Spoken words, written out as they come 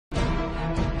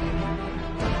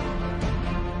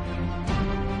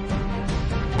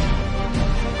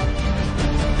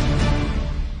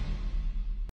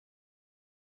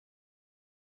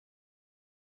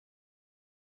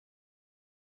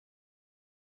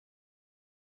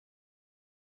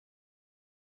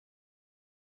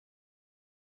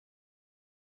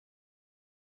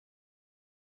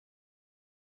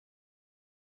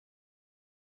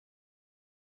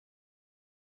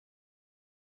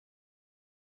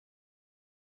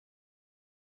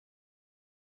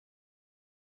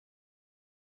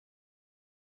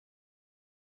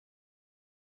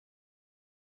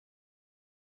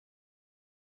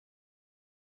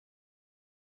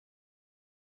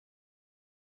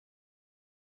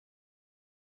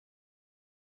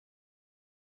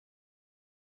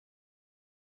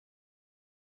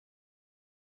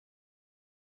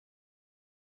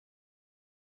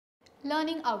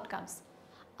Learning outcomes.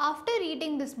 After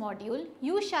reading this module,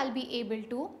 you shall be able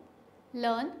to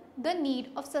learn the need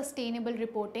of sustainable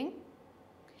reporting,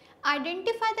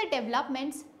 identify the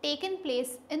developments taken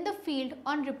place in the field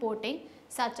on reporting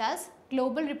such as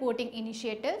global reporting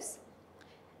initiatives,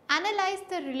 analyze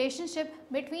the relationship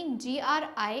between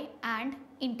GRI and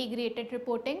integrated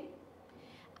reporting,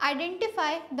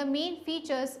 identify the main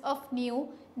features of new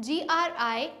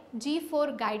GRI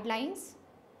G4 guidelines,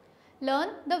 learn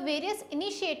the various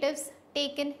initiatives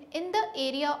taken in the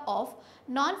area of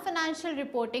non-financial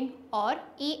reporting or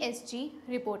ESG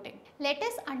reporting. Let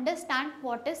us understand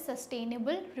what is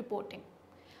sustainable reporting.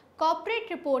 Corporate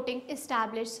reporting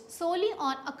established solely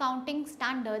on accounting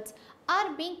standards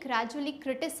are being gradually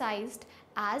criticized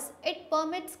as it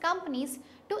permits companies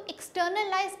to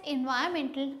externalize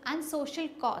environmental and social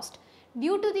cost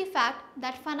due to the fact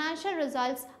that financial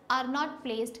results are not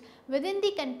placed within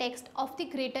the context of the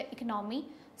greater economy,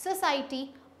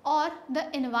 society, or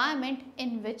the environment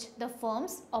in which the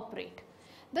firms operate.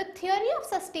 The theory of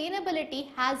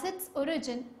sustainability has its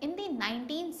origin in the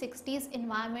 1960s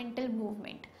environmental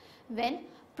movement, when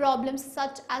problems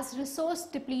such as resource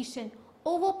depletion,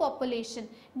 overpopulation,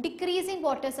 decreasing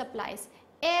water supplies,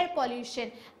 air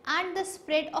pollution, and the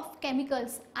spread of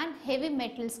chemicals and heavy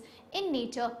metals in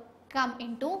nature come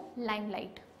into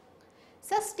limelight.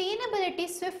 Sustainability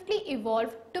swiftly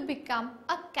evolved to become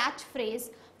a catchphrase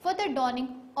for the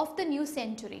dawning of the new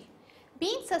century.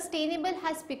 Being sustainable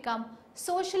has become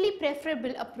socially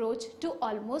preferable approach to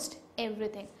almost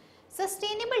everything.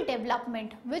 Sustainable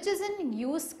development, which is in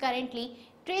use currently,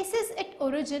 traces its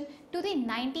origin to the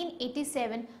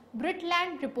 1987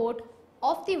 Brundtland Report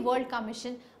of the World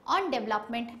Commission on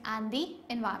Development and the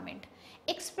Environment.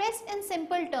 Expressed in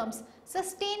simple terms,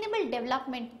 sustainable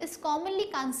development is commonly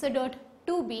considered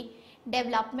to be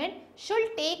development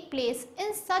should take place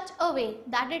in such a way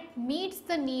that it meets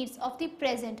the needs of the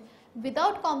present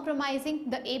without compromising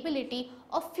the ability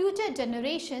of future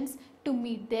generations to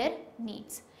meet their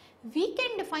needs. We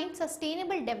can define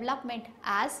sustainable development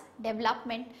as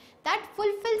development that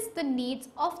fulfills the needs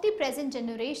of the present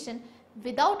generation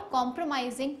without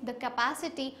compromising the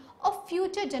capacity of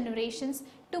future generations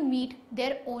to meet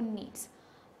their own needs.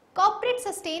 Corporate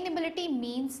sustainability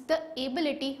means the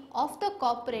ability of the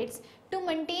corporates to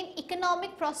maintain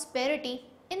economic prosperity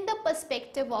in the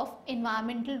perspective of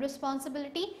environmental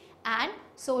responsibility and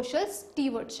social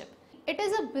stewardship. It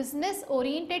is a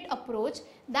business-oriented approach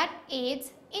that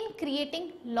aids in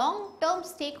creating long-term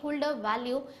stakeholder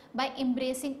value by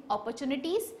embracing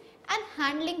opportunities and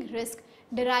handling risk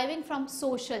deriving from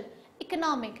social,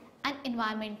 economic, and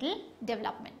environmental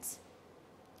developments.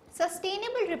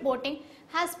 Sustainable reporting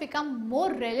has become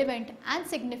more relevant and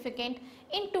significant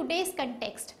in today's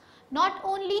context, not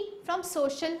only from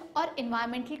social or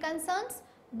environmental concerns,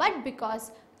 but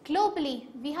because globally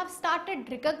we have started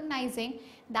recognizing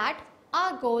that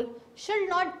our goal should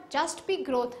not just be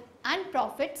growth and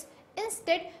profits,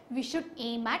 instead we should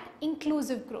aim at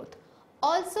inclusive growth.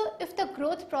 Also, if the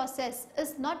growth process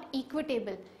is not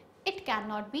equitable, it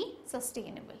cannot be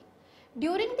sustainable.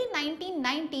 During the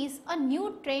 1990s, a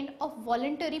new trend of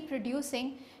voluntary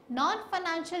producing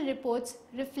non-financial reports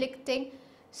reflecting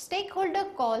stakeholder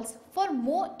calls for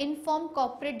more informed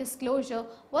corporate disclosure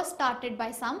was started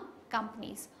by some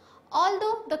companies.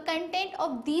 Although the content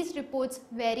of these reports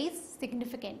varies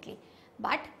significantly,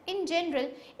 but in general,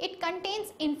 it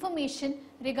contains information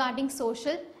regarding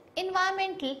social,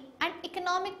 environmental, and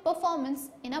economic performance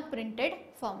in a printed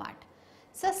format.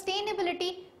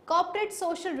 Sustainability, corporate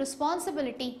social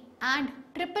responsibility, and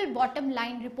triple bottom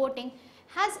line reporting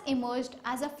has emerged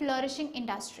as a flourishing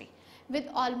industry, with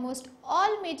almost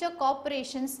all major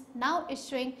corporations now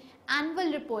issuing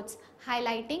annual reports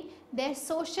highlighting their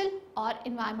social or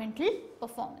environmental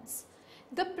performance.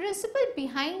 The principle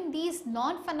behind these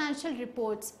non-financial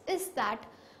reports is that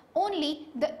only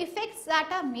the effects that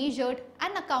are measured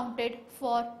and accounted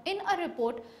for in a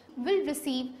report will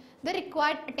receive the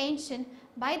required attention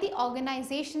by the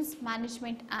organization's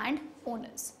management and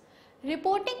owners.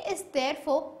 Reporting is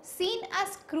therefore seen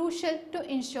as crucial to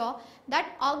ensure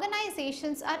that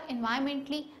organizations are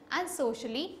environmentally and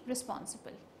socially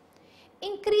responsible.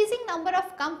 Increasing number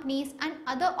of companies and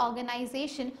other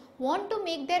organizations want to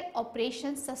make their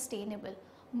operations sustainable.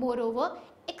 Moreover,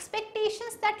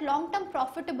 expectations that long-term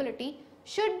profitability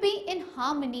should be in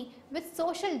harmony with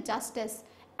social justice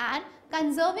and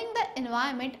conserving the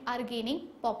environment are gaining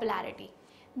popularity.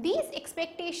 These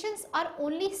expectations are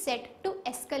only set to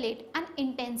escalate and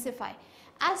intensify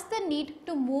as the need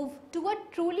to move to a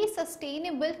truly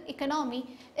sustainable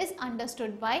economy is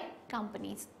understood by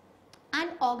companies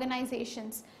and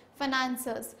organizations,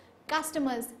 financiers,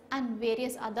 customers and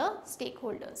various other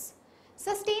stakeholders.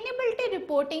 Sustainability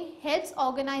reporting helps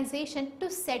organizations to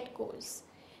set goals,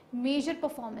 measure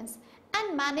performance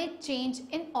and manage change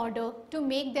in order to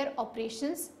make their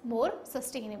operations more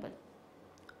sustainable.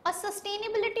 A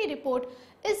sustainability report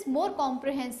is more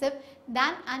comprehensive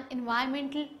than an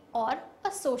environmental or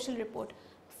a social report.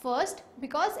 First,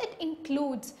 because it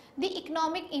includes the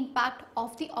economic impact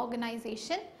of the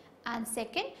organization, and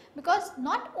second, because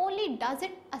not only does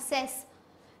it assess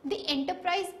the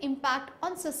enterprise impact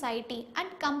on society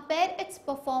and compare its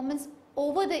performance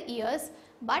over the years,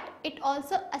 but it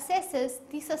also assesses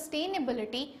the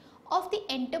sustainability of the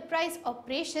enterprise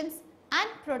operations and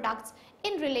products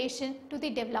in relation to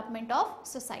the development of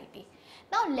society.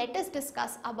 Now let us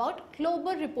discuss about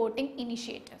Global Reporting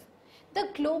Initiative. The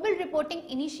Global Reporting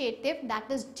Initiative, that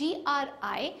is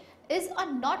GRI, is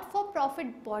a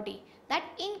not-for-profit body that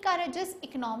encourages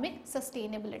economic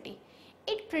sustainability.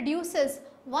 It produces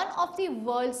one of the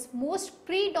world's most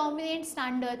predominant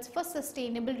standards for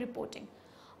sustainable reporting,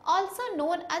 also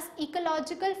known as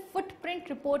Ecological Footprint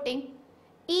Reporting,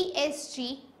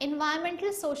 ESG,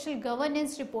 Environmental Social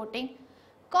Governance Reporting,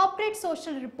 Corporate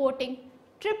Social Reporting,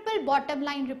 Triple Bottom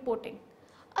Line Reporting.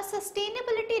 A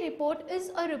sustainability report is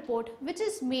a report which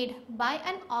is made by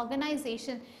an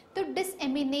organization to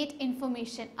disseminate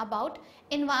information about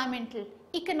environmental,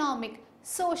 economic,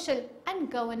 social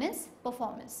and governance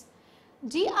performance.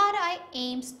 GRI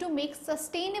aims to make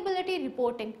sustainability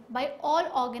reporting by all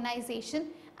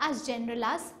organizations as general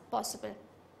as possible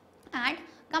and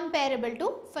comparable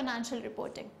to financial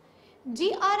reporting.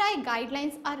 GRI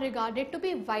guidelines are regarded to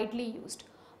be widely used.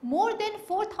 More than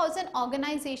 4,000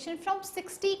 organizations from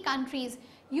 60 countries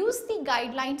use the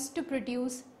guidelines to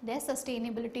produce their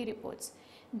sustainability reports.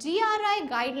 GRI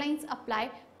guidelines apply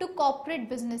to corporate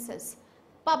businesses,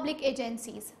 public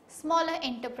agencies, smaller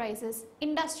enterprises,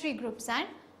 industry groups and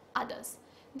others.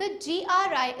 The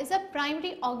GRI is a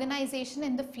primary organization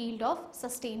in the field of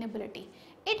sustainability.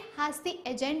 It has the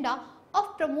agenda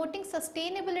of promoting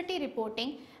sustainability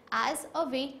reporting as a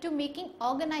way to making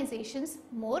organizations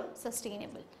more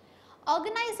sustainable.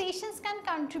 Organizations can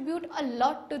contribute a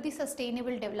lot to the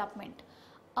sustainable development.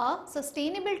 A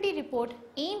sustainability report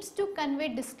aims to convey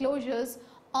disclosures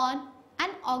on an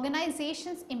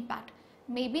organization's impact,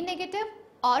 may be negative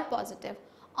or positive,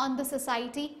 on the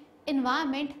society,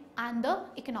 environment and the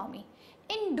economy.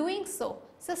 In doing so,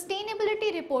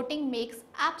 sustainability reporting makes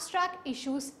abstract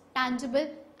issues tangible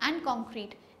and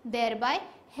concrete, thereby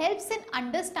helps in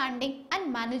understanding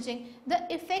and managing the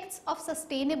effects of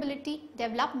sustainability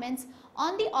developments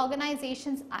on the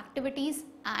organization's activities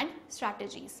and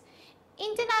strategies.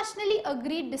 Internationally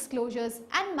agreed disclosures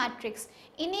and metrics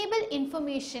enable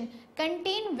information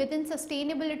contained within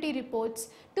sustainability reports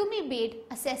to be made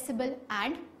accessible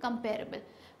and comparable,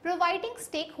 providing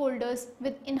stakeholders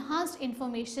with enhanced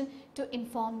information to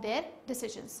inform their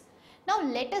decisions. Now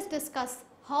let us discuss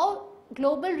how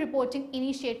Global Reporting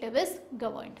Initiative is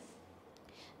governed.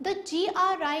 The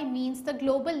GRI means the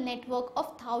global network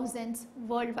of thousands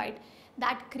worldwide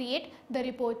that create the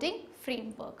reporting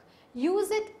framework,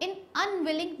 use it in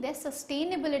unveiling their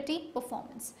sustainability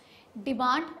performance,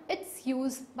 demand its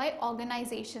use by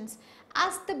organizations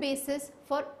as the basis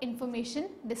for information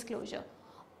disclosure,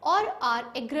 or are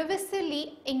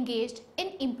aggressively engaged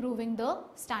in improving the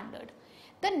standard.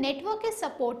 The network is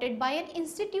supported by an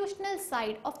institutional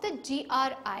side of the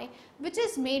GRI, which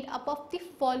is made up of the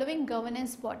following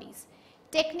governance bodies: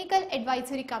 Technical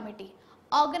Advisory Committee,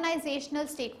 Organizational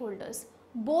Stakeholders,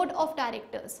 Board of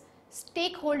Directors,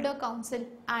 Stakeholder Council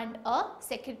and a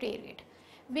Secretariat.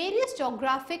 Various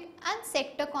geographic and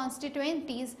sector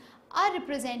constituencies are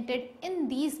represented in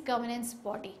these governance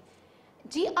body.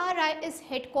 GRI is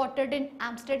headquartered in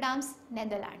Amsterdam,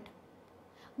 Netherlands.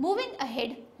 Moving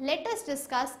ahead, let us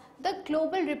discuss the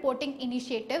Global Reporting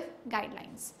Initiative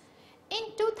guidelines. In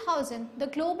 2000, the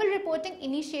Global Reporting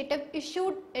Initiative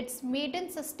issued its maiden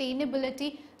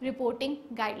sustainability reporting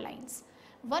guidelines.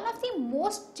 One of the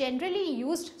most generally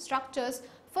used structures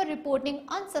for reporting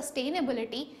on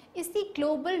sustainability is the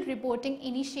Global Reporting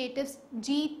Initiative's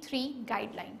G3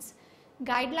 guidelines.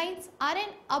 Guidelines are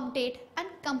an update and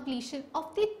completion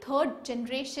of the third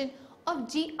generation of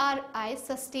GRI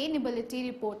Sustainability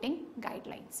Reporting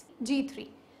Guidelines, G3.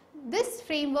 This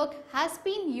framework has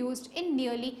been used in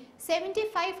nearly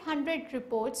 7,500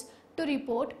 reports to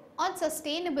report on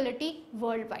sustainability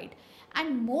worldwide,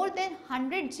 and more than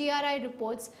 100 GRI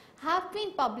reports have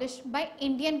been published by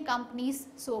Indian companies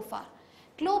so far.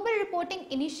 Global Reporting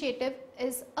Initiative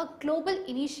is a global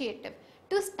initiative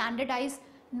to standardize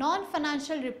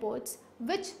non-financial reports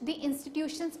which the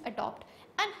institutions adopt,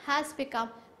 and has become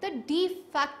the de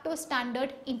facto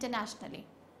standard internationally.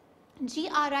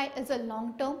 GRI is a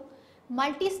long-term,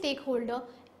 multi-stakeholder,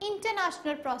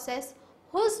 international process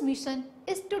whose mission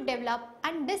is to develop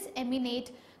and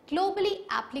disseminate globally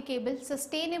applicable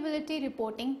sustainability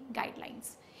reporting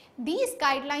guidelines. These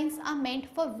guidelines are meant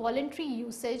for voluntary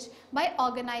usage by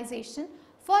organizations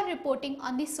for reporting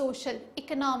on the social,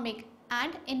 economic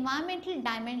and environmental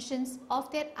dimensions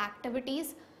of their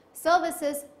activities,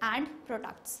 services and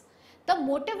products. The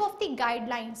motive of the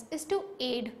guidelines is to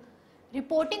aid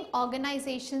reporting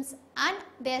organizations and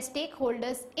their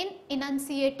stakeholders in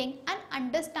enunciating and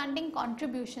understanding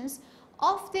contributions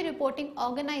of the reporting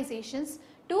organizations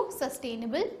to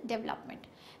sustainable development.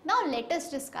 Now let us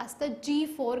discuss the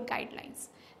G4 guidelines.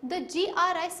 The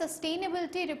GRI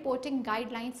Sustainability Reporting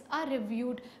Guidelines are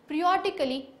reviewed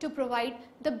periodically to provide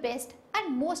the best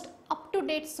and most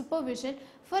up-to-date supervision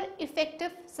for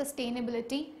effective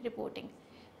sustainability reporting.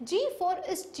 G4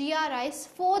 is GRI's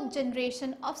fourth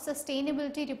generation of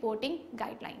sustainability reporting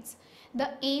guidelines. The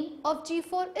aim of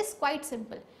G4 is quite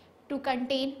simple: to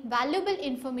contain valuable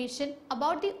information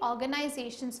about the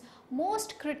organization's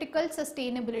most critical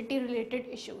sustainability related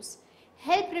issues,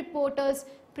 help reporters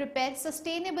prepare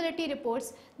sustainability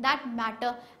reports that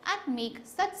matter and make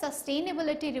such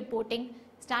sustainability reporting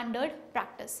standard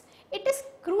practice. It is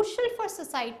crucial for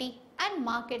society and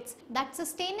markets that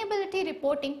sustainability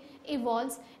reporting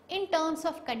evolves in terms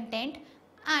of content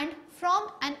and from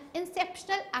an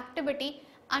exceptional activity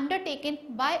undertaken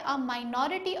by a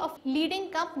minority of leading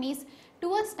companies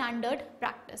to a standard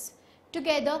practice.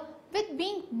 Together with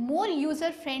being more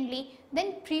user friendly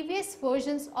than previous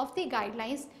versions of the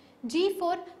guidelines,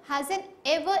 G4 has an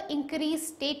ever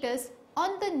increased status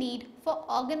on the need for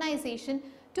organization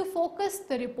to focus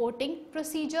the reporting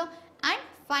procedure and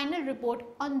final report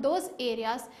on those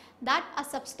areas that are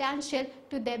substantial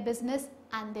to their business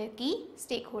and their key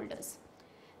stakeholders.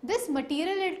 This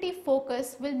materiality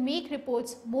focus will make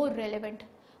reports more relevant,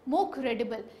 more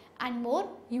credible and more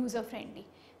user friendly.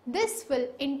 This will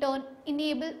in turn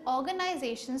enable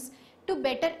organizations to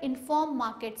better inform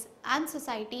markets and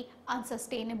society on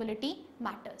sustainability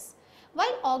matters.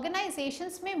 While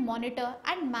organizations may monitor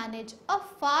and manage a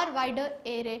far wider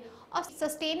array of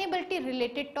sustainability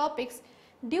related topics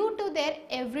due to their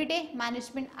everyday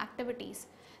management activities,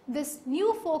 this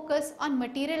new focus on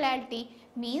materiality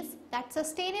means that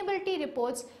sustainability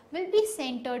reports will be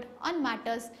centered on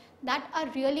matters that are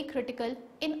really critical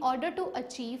in order to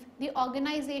achieve the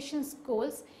organization's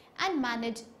goals and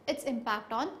manage its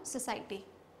impact on society.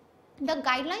 The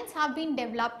guidelines have been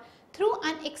developed through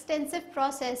an extensive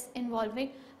process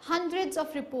involving hundreds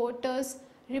of reporters,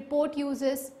 report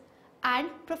users and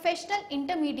professional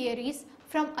intermediaries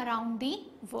from around the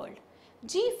world.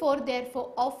 G4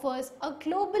 therefore offers a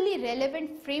globally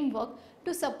relevant framework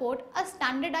to support a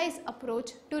standardized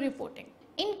approach to reporting,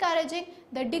 encouraging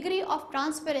the degree of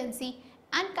transparency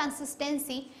and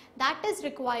consistency that is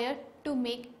required to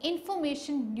make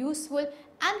information useful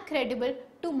and credible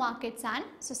to markets and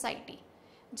society.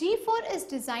 G4 is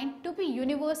designed to be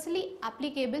universally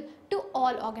applicable to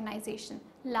all organizations,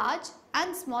 large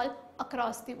and small,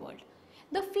 across the world.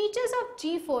 The features of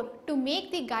G4 to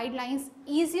make the guidelines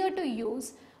easier to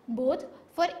use both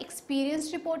for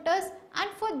experienced reporters and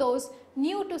for those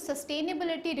new to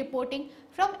sustainability reporting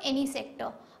from any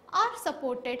sector are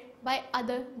supported by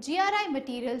other GRI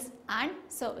materials and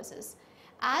services.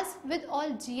 As with all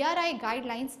GRI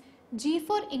guidelines,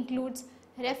 G4 includes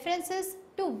references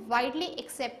to widely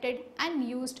accepted and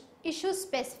used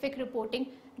issue-specific reporting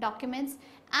documents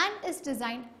and is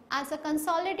designed as a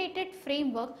consolidated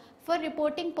framework for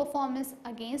reporting performance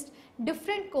against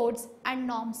different codes and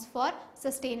norms for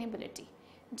sustainability.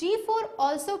 G4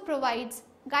 also provides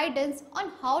guidance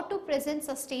on how to present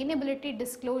sustainability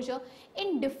disclosure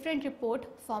in different report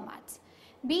formats,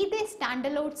 be they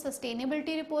standalone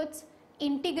sustainability reports,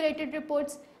 integrated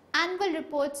reports, annual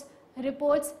reports,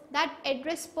 reports that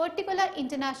address particular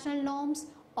international norms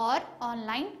or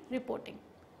online reporting.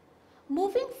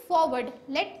 Moving forward,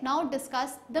 let's now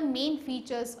discuss the main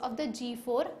features of the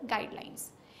G4 guidelines.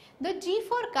 The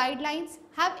G4 guidelines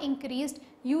have increased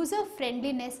user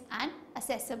friendliness and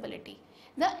accessibility.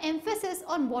 The emphasis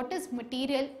on what is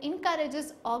material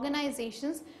encourages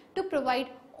organizations to provide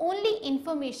only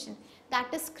information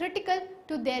that is critical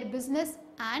to their business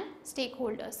and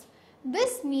stakeholders.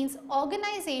 This means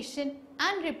organization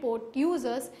and report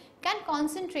users can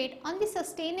concentrate on the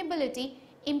sustainability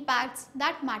impacts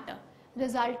that matter,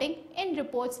 resulting in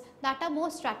reports that are more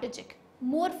strategic,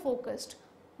 more focused,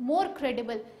 more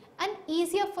credible and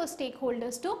easier for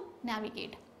stakeholders to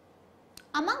navigate.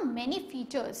 Among many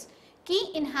features,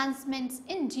 key enhancements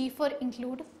in G4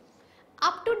 include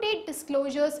up-to-date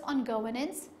disclosures on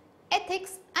governance,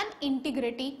 ethics and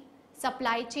integrity,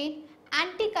 supply chain,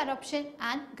 anti-corruption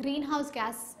and greenhouse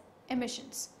gas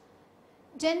emissions.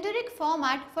 Generic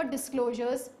format for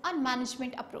disclosures on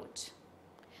management approach.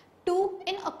 2.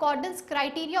 In accordance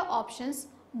criteria options,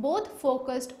 both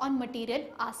focused on material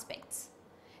aspects.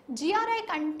 GRI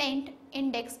content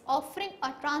index offering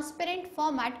a transparent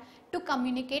format to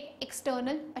communicate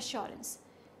external assurance.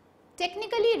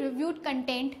 Technically reviewed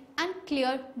content and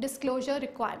clear disclosure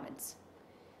requirements.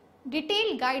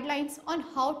 Detailed guidelines on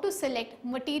how to select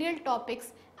material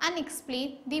topics and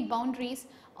explain the boundaries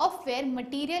of where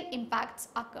material impacts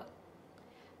occur.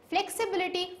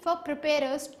 Flexibility for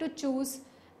preparers to choose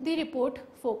the report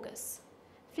focus.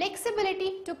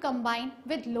 Flexibility to combine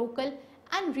with local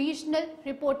and regional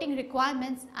reporting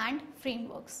requirements and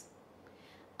frameworks.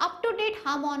 Up-to-date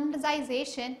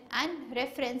harmonization and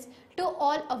reference to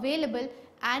all available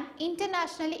and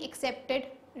internationally accepted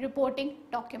reporting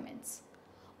documents.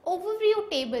 Overview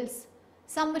tables,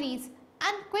 summaries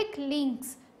and quick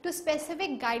links to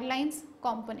specific guidelines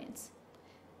components.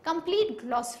 Complete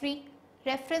glossary,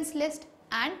 reference list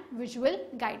and visual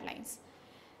guidelines.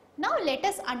 Now let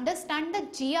us understand the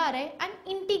GRI and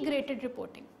integrated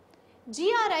reporting.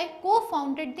 GRI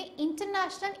co-founded the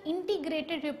International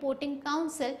Integrated Reporting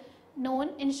Council, known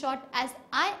in short as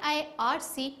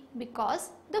IIRC,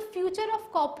 because the future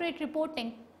of corporate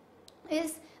reporting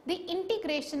is the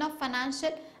integration of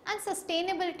financial and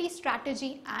sustainability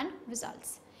strategy and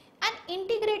results. An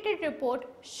integrated report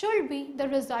should be the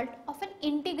result of an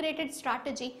integrated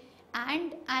strategy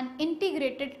and an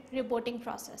integrated reporting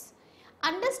process.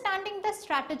 Understanding the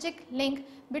strategic link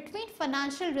between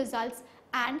financial results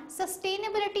and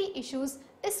sustainability issues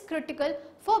is critical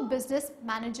for business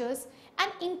managers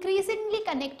and increasingly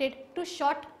connected to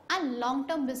short and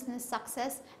long-term business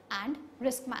success and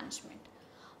risk management.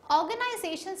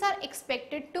 Organizations are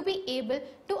expected to be able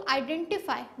to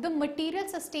identify the material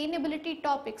sustainability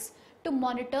topics to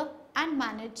monitor and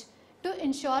manage to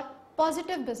ensure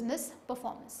positive business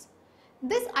performance.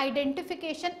 This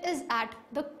identification is at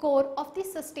the core of the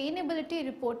sustainability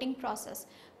reporting process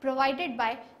provided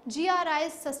by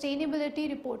GRI's Sustainability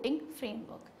Reporting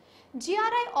Framework.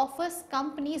 GRI offers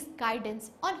companies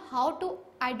guidance on how to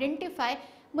identify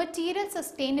material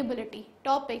sustainability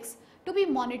topics to be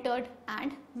monitored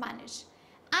and managed,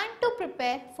 and to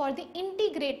prepare for the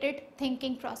integrated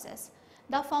thinking process,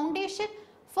 the foundation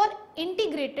for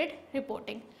integrated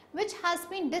reporting, which has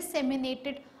been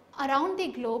disseminated around the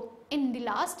globe in the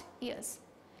last years.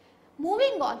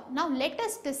 Moving on, now let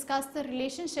us discuss the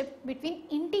relationship between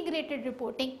integrated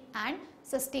reporting and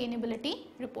sustainability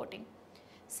reporting.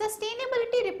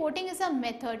 Sustainability reporting is a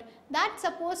method that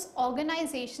supports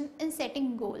organizations in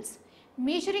setting goals,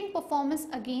 measuring performance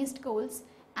against goals,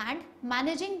 and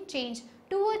managing change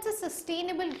towards a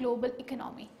sustainable global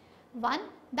economy, one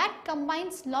that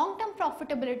combines long-term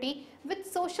profitability with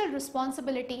social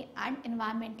responsibility and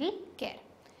environmental care.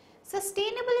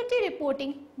 Sustainability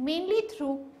reporting, mainly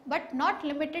through but not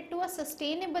limited to a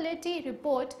sustainability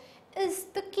report, is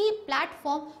the key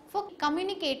platform for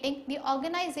communicating the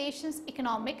organization's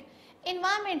economic,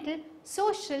 environmental,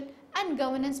 social and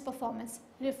governance performance,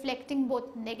 reflecting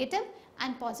both negative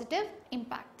and positive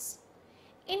impacts.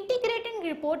 Integrating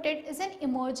reported is an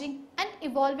emerging and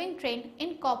evolving trend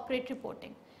in corporate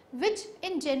reporting, which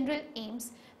in general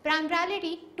aims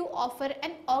primarily to offer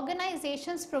an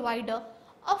organization's provider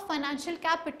of financial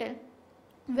capital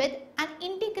with an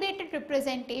integrated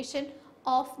representation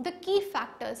of the key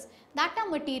factors that are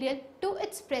material to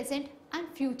its present and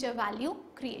future value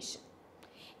creation.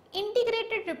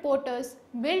 Integrated reporters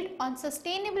build on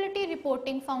sustainability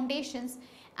reporting foundations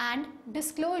and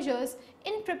disclosures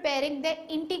in preparing their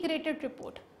integrated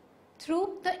report.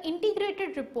 Through the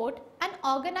integrated report, an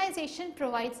organization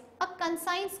provides a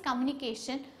concise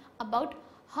communication about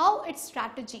how its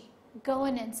strategy,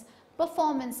 governance,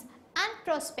 performance and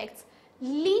prospects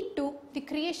lead to the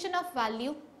creation of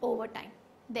value over time.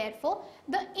 Therefore,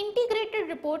 the integrated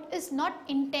report is not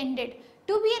intended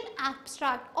to be an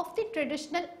abstract of the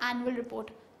traditional annual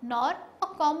report, nor a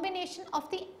combination of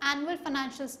the annual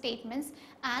financial statements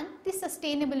and the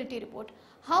sustainability report.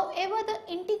 However, the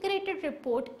integrated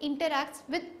report interacts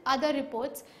with other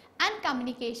reports and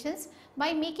communications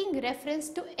by making reference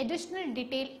to additional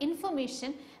detailed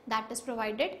information that is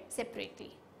provided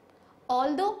separately.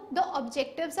 Although the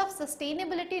objectives of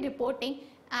sustainability reporting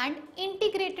and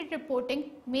integrated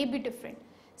reporting may be different,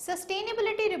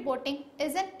 sustainability reporting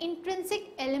is an intrinsic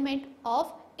element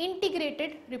of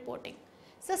integrated reporting.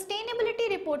 Sustainability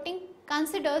reporting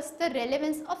considers the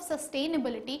relevance of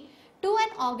sustainability to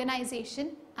an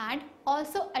organization and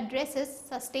also addresses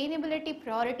sustainability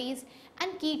priorities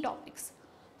and key topics,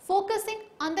 focusing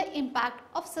on the impact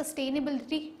of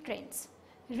sustainability trends,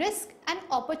 risk and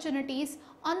opportunities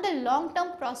on the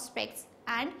long-term prospects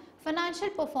and financial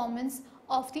performance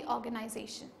of the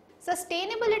organization.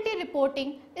 Sustainability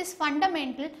reporting is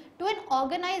fundamental to an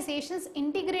organization's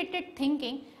integrated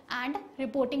thinking and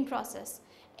reporting process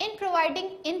in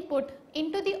providing input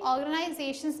into the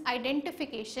organization's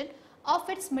identification of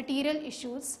its material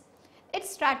issues, its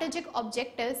strategic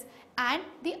objectives, and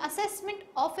the assessment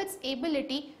of its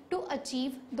ability to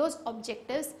achieve those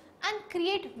objectives and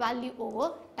create value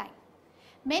over time.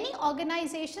 Many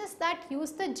organizations that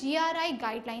use the GRI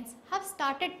guidelines have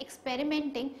started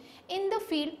experimenting in the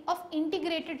field of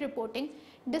integrated reporting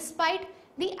despite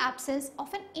the absence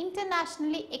of an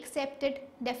internationally accepted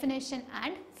definition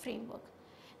and framework.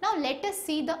 Now let us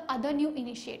see the other new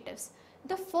initiatives.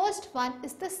 The first one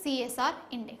is the CSR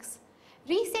Index.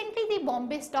 Recently, the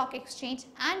Bombay Stock Exchange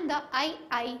and the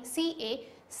IICA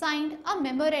signed a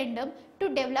memorandum to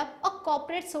develop a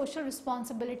corporate social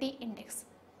responsibility index.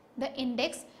 The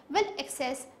index will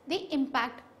assess the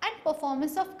impact and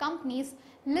performance of companies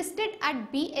listed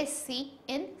at BSE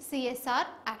in CSR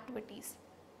activities.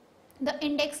 The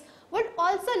index would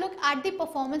also look at the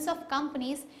performance of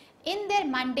companies in their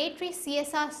mandatory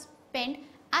CSR spend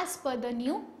as per the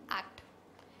new Act.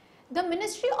 The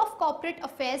Ministry of Corporate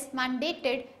Affairs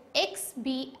mandated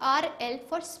XBRL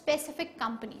for specific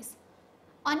companies.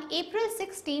 On April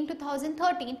 16,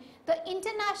 2013, the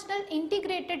International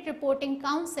Integrated Reporting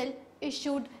Council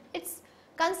issued its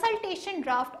consultation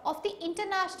draft of the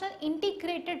International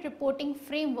Integrated Reporting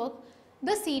Framework,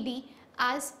 the CD,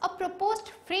 as a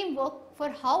proposed framework for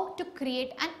how to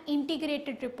create an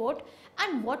integrated report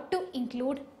and what to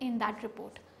include in that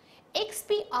report.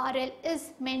 XBRL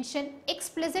is mentioned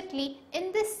explicitly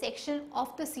in this section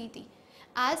of the CD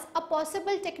as a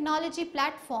possible technology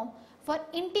platform for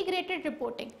integrated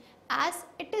reporting, as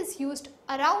it is used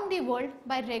around the world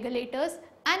by regulators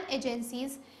and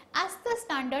agencies as the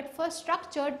standard for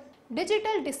structured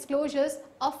digital disclosures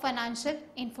of financial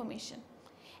information.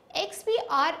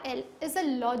 XBRL is a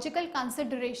logical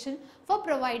consideration for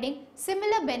providing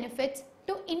similar benefits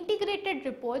to integrated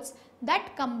reports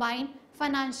that combine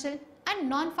financial and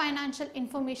non-financial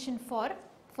information for: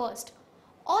 first,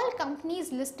 all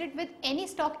companies listed with any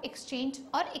stock exchange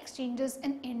or exchanges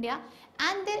in India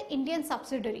and their Indian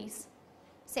subsidiaries.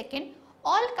 Second,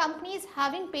 all companies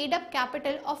having paid up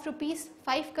capital of rupees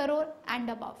 5 crore and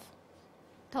above.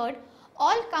 Third,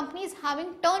 all companies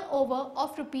having turnover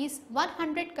of rupees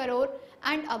 100 crore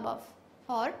and above.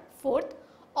 Or fourth,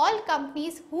 all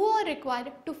companies who are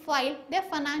required to file their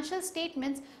financial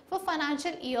statements for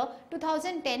financial year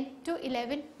 2010 to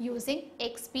 11 using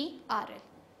XBRL.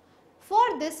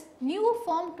 For this, new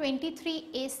Form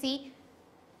 23AC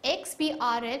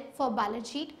XBRL for balance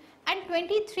sheet and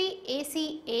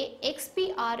 23ACA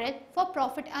XBRL for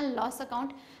profit and loss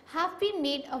account have been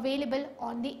made available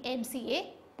on the MCA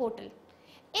portal.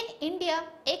 In India,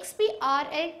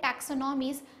 XBRL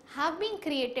taxonomies have been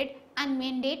created and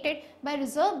mandated by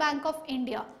Reserve Bank of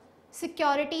India,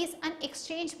 Securities and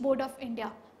Exchange Board of India,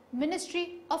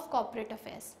 Ministry of Corporate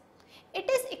Affairs. It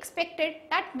is expected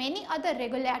that many other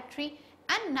regulatory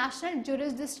and national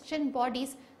jurisdiction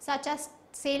bodies such as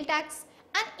sale tax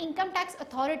and income tax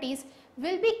authorities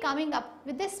will be coming up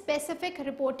with a specific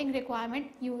reporting requirement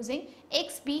using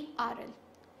XBRL.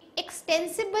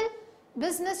 Extensible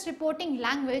business reporting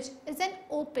language is an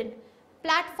open,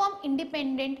 platform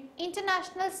independent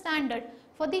international standard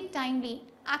for the timely,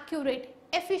 accurate,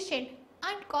 efficient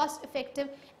and cost effective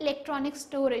electronic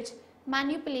storage,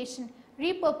 manipulation,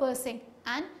 repurposing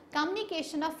and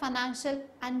communication of financial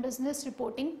and business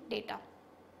reporting data.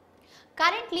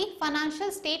 Currently,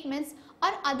 financial statements or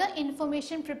other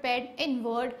information prepared in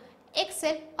Word,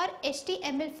 Excel or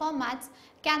HTML formats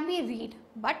can be read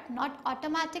but not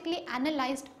automatically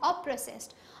analyzed or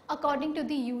processed according to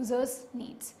the user's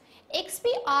needs.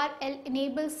 XBRL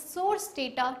enables source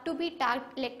data to be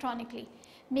tagged electronically,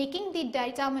 making the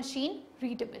data machine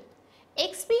readable.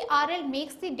 XBRL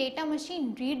makes the data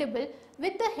machine readable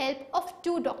with the help of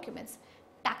two documents,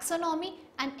 taxonomy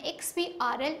and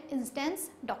XBRL instance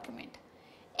document.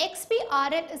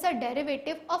 XBRL is a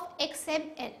derivative of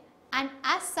XML and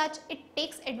as such it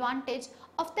takes advantage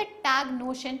of the tag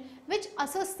notion which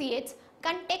associates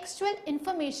contextual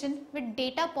information with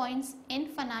data points in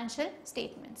financial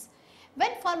statements.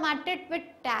 When formatted with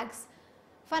tags,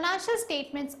 financial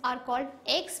statements are called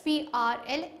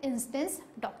XBRL instance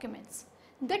documents.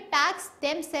 The tags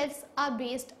themselves are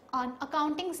based on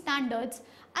accounting standards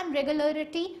and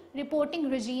regulatory reporting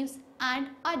regimes and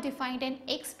are defined in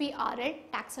XBRL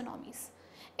taxonomies.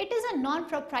 It is a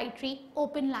non-proprietary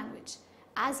open language.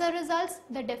 As a result,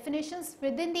 the definitions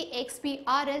within the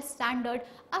XBRL standard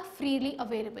are freely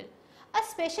available. A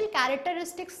special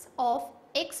characteristics of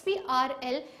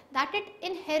XBRL that it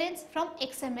inherits from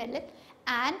XML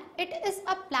and it is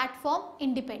a platform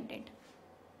independent.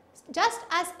 Just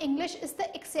as English is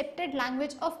the accepted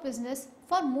language of business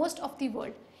for most of the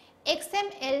world,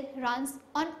 XML runs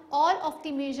on all of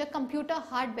the major computer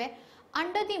hardware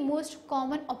under the most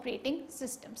common operating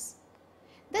systems.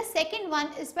 The second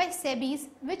one is by SEBI,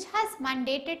 which has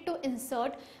mandated to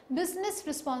insert business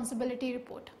responsibility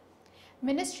report.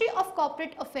 Ministry of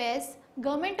Corporate Affairs,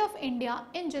 Government of India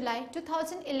in July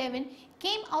 2011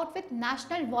 came out with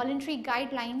national voluntary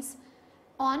guidelines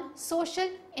on social,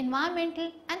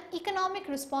 environmental and economic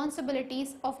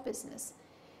responsibilities of business.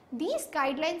 These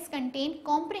guidelines contain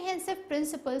comprehensive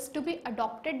principles to be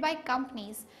adopted by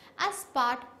companies as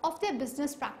part of their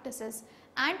business practices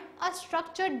and a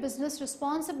structured business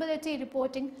responsibility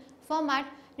reporting format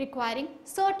requiring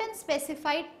certain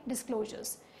specified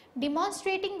disclosures,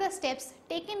 demonstrating the steps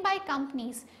taken by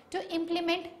companies to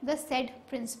implement the said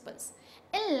principles.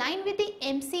 In line with the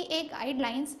MCA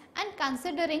guidelines and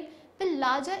considering the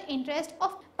larger interest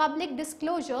of public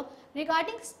disclosure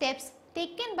regarding steps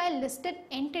taken by listed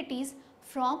entities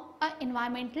from an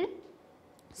environmental,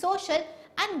 social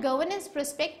and governance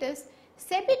perspectives,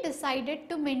 SEBI decided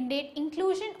to mandate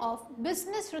inclusion of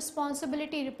business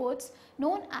responsibility reports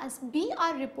known as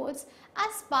BR reports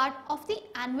as part of the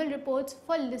annual reports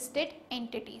for listed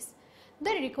entities.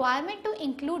 The requirement to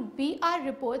include BR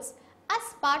reports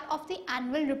as part of the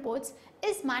annual reports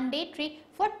is mandatory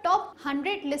for top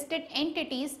 100 listed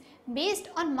entities based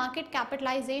on market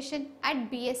capitalization at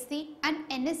BSE and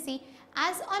NSE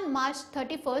as on March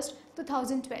 31,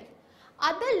 2012.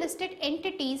 Other listed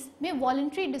entities may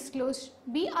voluntarily disclose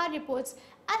BR reports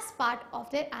as part of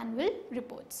their annual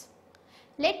reports.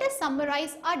 Let us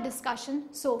summarize our discussion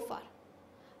so far.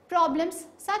 Problems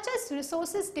such as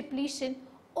resources depletion,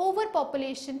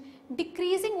 overpopulation,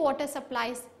 decreasing water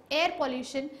supplies, air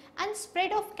pollution and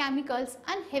spread of chemicals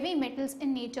and heavy metals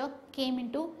in nature came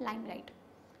into limelight.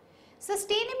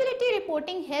 Sustainability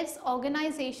reporting helps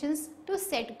organizations to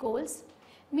set goals,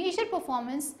 measure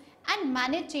performance and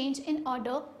manage change in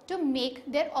order to make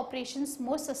their operations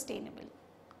more sustainable.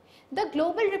 The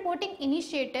Global Reporting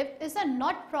Initiative is a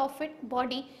not-profit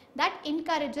body that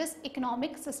encourages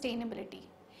economic sustainability.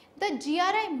 The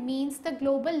GRI means the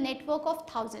global network of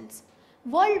thousands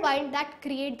worldwide that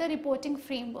create the reporting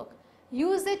framework,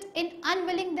 use it in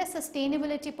unveiling their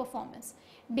sustainability performance,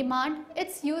 demand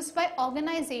its use by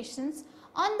organizations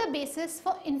on the basis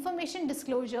for information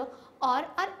disclosure or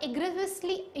are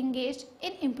aggressively engaged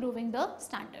in improving the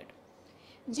standard.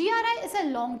 GRI is a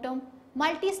long-term,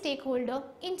 multi-stakeholder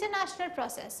international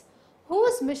process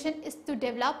whose mission is to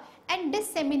develop and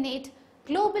disseminate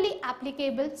globally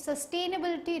applicable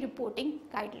sustainability reporting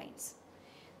guidelines.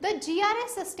 The GRI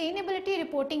sustainability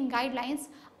reporting guidelines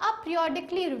are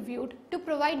periodically reviewed to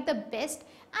provide the best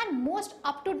and most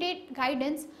up-to-date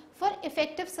guidance for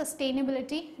effective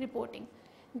sustainability reporting.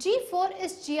 G4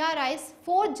 is GRI's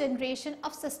fourth generation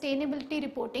of sustainability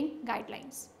reporting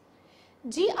guidelines.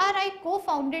 GRI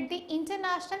co-founded the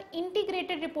International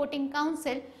Integrated Reporting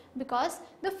Council because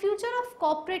the future of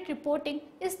corporate reporting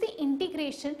is the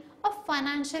integration of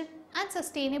financial and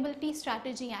sustainability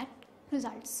strategy and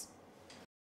results.